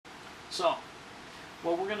So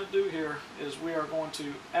what we're going to do here is we are going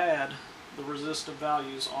to add the resistive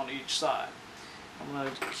values on each side. I'm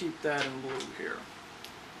going to keep that in blue here.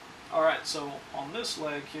 Alright, so on this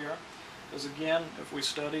leg here is, again, if we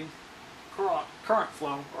study current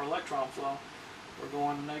flow or electron flow, we're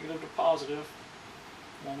going negative to positive.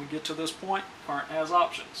 When we get to this point, current has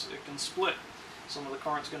options. It can split. Some of the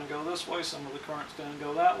current's going to go this way, some of the current's going to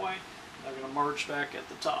go that way. They're going to merge back at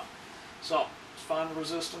the top. So, let's find the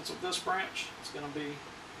resistance of this branch. It's going to be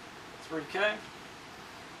 3K.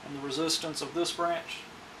 And the resistance of this branch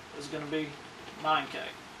is going to be 9K.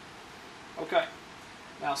 Okay.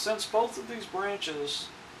 Now, since both of these branches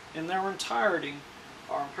in their entirety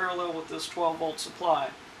are in parallel with this 12 volt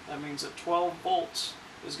supply, that means that 12 volts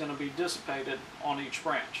is going to be dissipated on each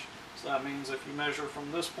branch. So that means if you measure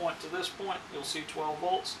from this point to this point, you'll see 12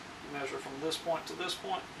 volts. You measure from this point to this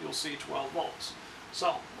point, you'll see 12 volts.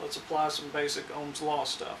 So let's apply some basic Ohm's law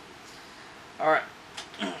stuff. Alright.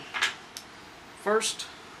 First,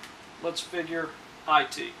 let's figure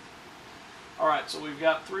IT. Alright, so we've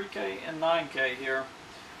got 3K and 9K here.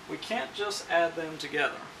 We can't just add them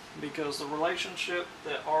together, because the relationship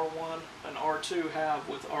that R1 and R2 have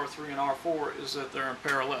with R3 and R4 is that they're in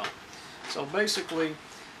parallel. So basically,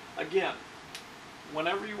 again,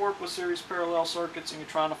 whenever you work with series parallel circuits and you're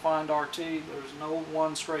trying to find RT, there's no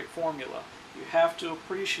one straight formula. You have to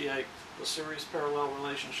appreciate the series parallel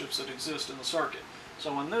relationships that exist in the circuit.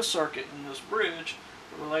 So in this circuit, in this bridge,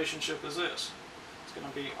 the relationship is this. It's going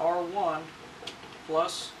to be R1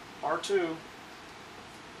 plus R2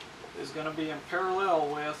 is going to be in parallel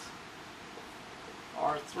with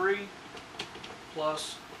R3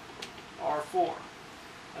 plus R4.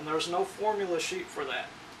 And there's no formula sheet for that.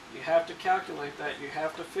 You have to calculate that. You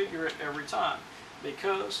have to figure it every time.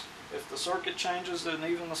 Because if the circuit changes in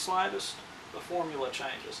even the slightest, the formula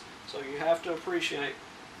changes. So you have to appreciate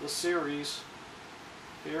the series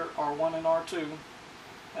here, R1 and R2,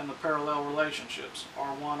 and the parallel relationships,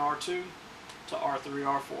 R1, R2 to R3,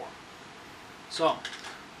 R4. So,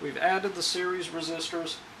 we've added the series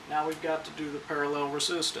resistors. Now we've got to do the parallel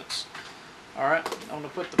resistance. Alright, I'm going to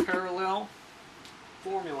put the parallel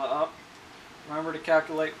formula up. Remember to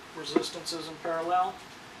calculate resistances in parallel.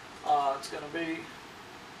 It's going to be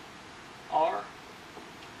R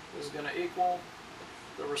is going to equal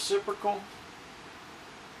the reciprocal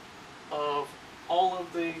of all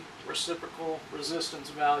of the reciprocal resistance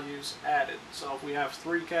values added. So if we have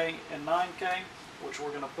 3K and 9K, which we're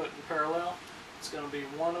going to put in parallel, it's going to be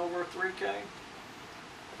 1 over 3K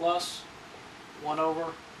plus 1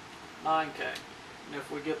 over 9K. And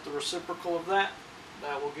if we get the reciprocal of that,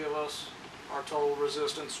 that will give us our total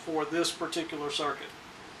resistance for this particular circuit.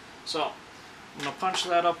 So, I'm going to punch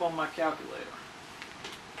that up on my calculator.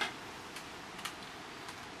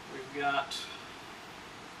 We've got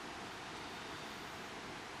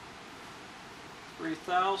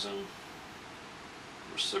 3,000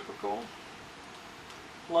 reciprocal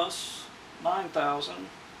plus 9,000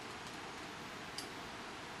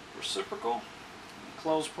 reciprocal,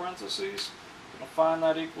 close parentheses. I'm going to find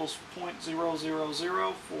that equals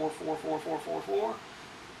 0.000444444.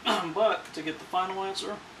 But to get the final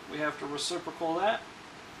answer, we have to reciprocal that.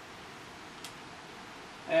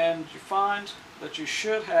 And you find that you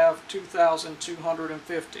should have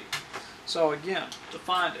 2,250. So again, to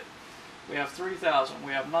find it, we have 3,000,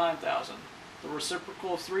 we have 9,000. The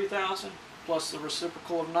reciprocal of 3,000 plus the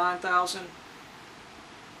reciprocal of 9,000,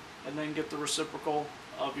 and then get the reciprocal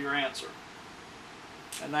of your answer.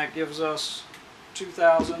 And that gives us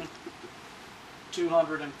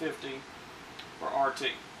 2,250 for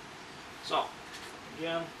RT. So,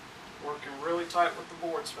 again, working really tight with the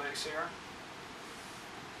board space here.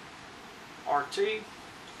 RT is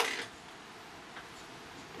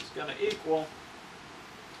going to equal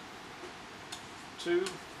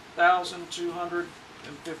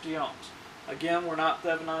 2,250 ohms. Again, we're not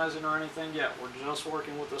Thevenizing or anything yet. We're just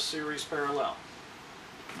working with a series parallel.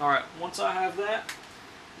 Alright, once I have that,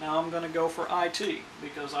 now I'm going to go for IT,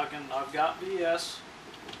 because I've got VS,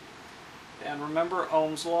 and remember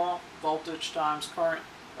Ohm's law, voltage times current,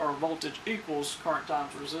 or voltage equals current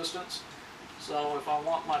times resistance. So if I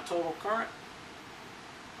want my total current,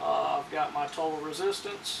 I've got my total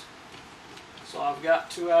resistance. So I've got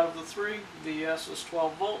 2 out of the 3. VS is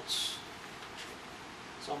 12 volts.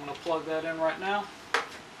 So I'm going to plug that in right now.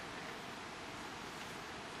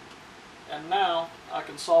 And now I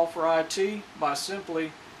can solve for IT by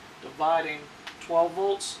simply dividing 12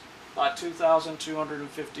 volts by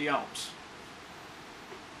 2,250 ohms.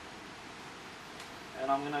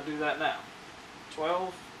 And I'm going to do that now.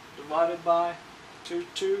 12 divided by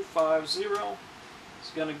 2250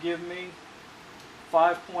 is going to give me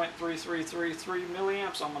 5.3333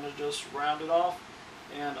 milliamps. I'm going to just round it off,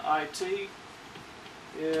 and IT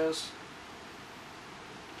is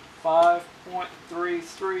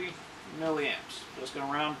 5.33 milliamps. Just going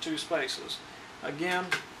to round 2 spaces. Again,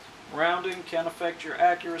 rounding can affect your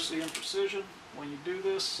accuracy and precision when you do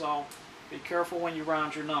this, so be careful when you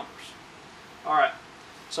round your numbers. Alright,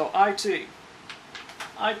 so IT.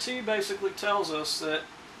 IT basically tells us that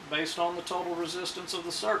based on the total resistance of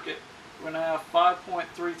the circuit, we're going to have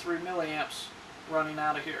 5.33 milliamps running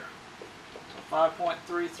out of here. So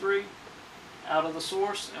 5.33 out of the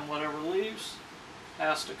source, and whatever leaves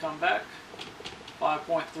has to come back.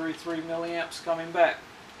 5.33 milliamps coming back.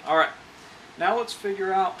 Alright, now let's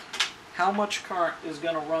figure out how much current is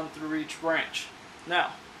going to run through each branch.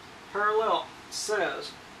 Now, parallel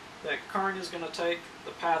says that current is going to take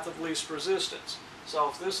the path of least resistance. So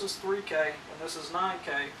if this is 3K and this is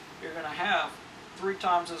 9K, you're going to have 3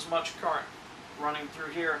 times as much current running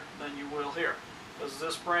through here than you will here, because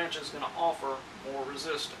this branch is going to offer more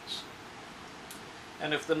resistance.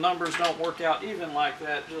 And if the numbers don't work out even like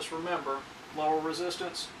that, just remember, lower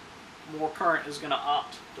resistance, more current is going to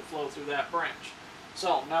opt to flow through that branch.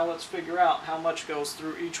 So now let's figure out how much goes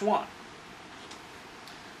through each one.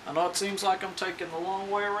 I know it seems like I'm taking the long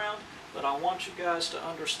way around, but I want you guys to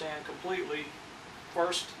understand completely.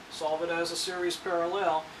 First, solve it as a series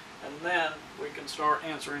parallel, and then we can start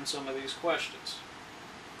answering some of these questions.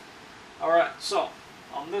 Alright, so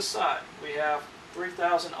on this side we have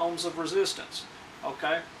 3,000 ohms of resistance.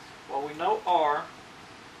 Okay, well, we know R,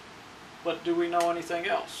 but do we know anything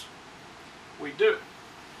else? We do,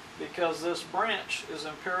 because this branch is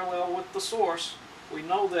in parallel with the source. We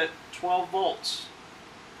know that 12 volts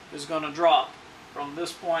is going to drop from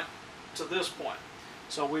this point to this point.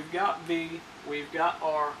 So we've got V, we've got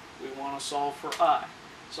R, we want to solve for I.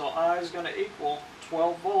 So I is going to equal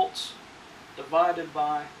 12 volts divided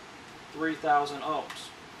by 3,000 ohms.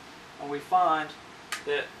 And we find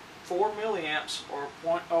that 4 milliamps, or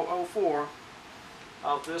 0.004,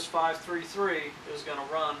 of this 533 is going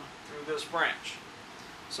to run through this branch.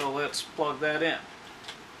 So let's plug that in.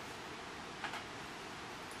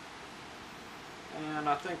 And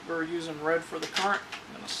I think we're using red for the current.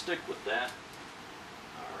 I'm going to stick with that.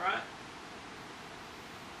 Alright.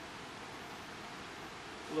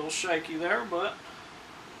 A little shaky there, but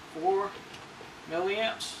 4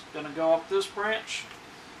 milliamps going to go up this branch,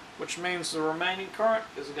 which means the remaining current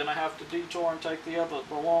is going to have to detour and take the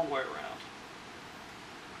long way around.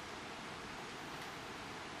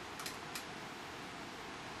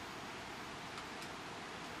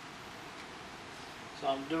 So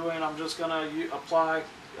I'm just going to apply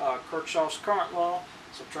Kirchhoff's current law,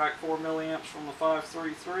 subtract 4 milliamps from the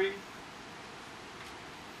 533.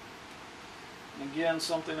 And again,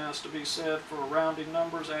 something has to be said for rounding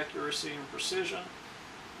numbers, accuracy and precision,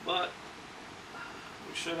 but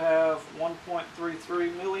we should have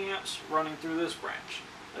 1.33 milliamps running through this branch.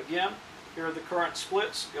 Again, here the current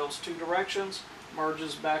splits, goes 2 directions,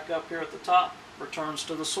 merges back up here at the top, returns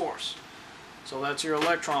to the source. So that's your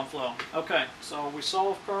electron flow. Okay, so we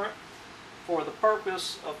solve current for the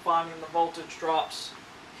purpose of finding the voltage drops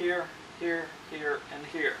here, here, here, and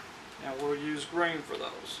here. And we'll use green for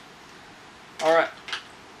those. Alright,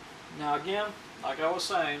 now again, like I was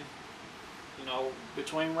saying,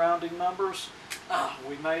 between rounding numbers,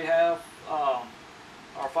 we may have,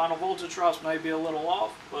 our final voltage drops may be a little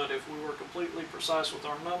off, but if we were completely precise with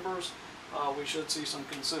our numbers, we should see some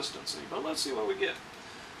consistency. But let's see what we get.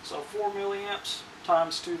 So 4 milliamps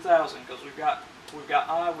times 2,000, because we've got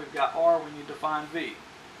I, we've got R, we need to find V.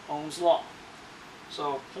 Ohm's law.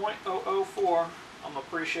 So 0.004, I'm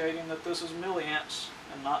appreciating that this is milliamps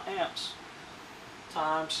and not amps,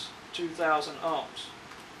 times 2,000 ohms.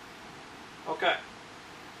 Okay,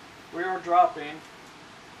 we are dropping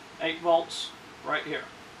 8 volts right here.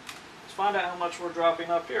 Let's find out how much we're dropping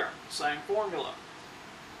up here. Same formula.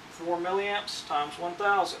 4 milliamps times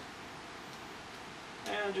 1,000.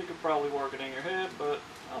 And you could probably work it in your head, but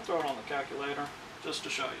I'll throw it on the calculator just to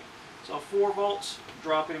show you. So 4 volts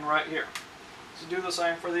dropping right here. Let's do the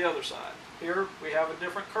same for the other side. Here we have a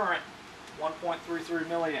different current, 1.33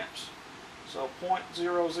 milliamps. So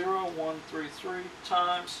 0.00133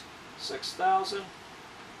 times 6,000,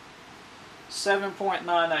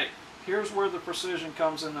 7.98. Here's where the precision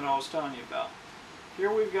comes in that I was telling you about.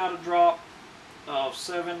 Here we've got a drop of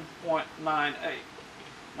 7.98.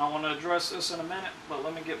 Now I want to address this in a minute, but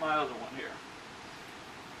let me get my other one here.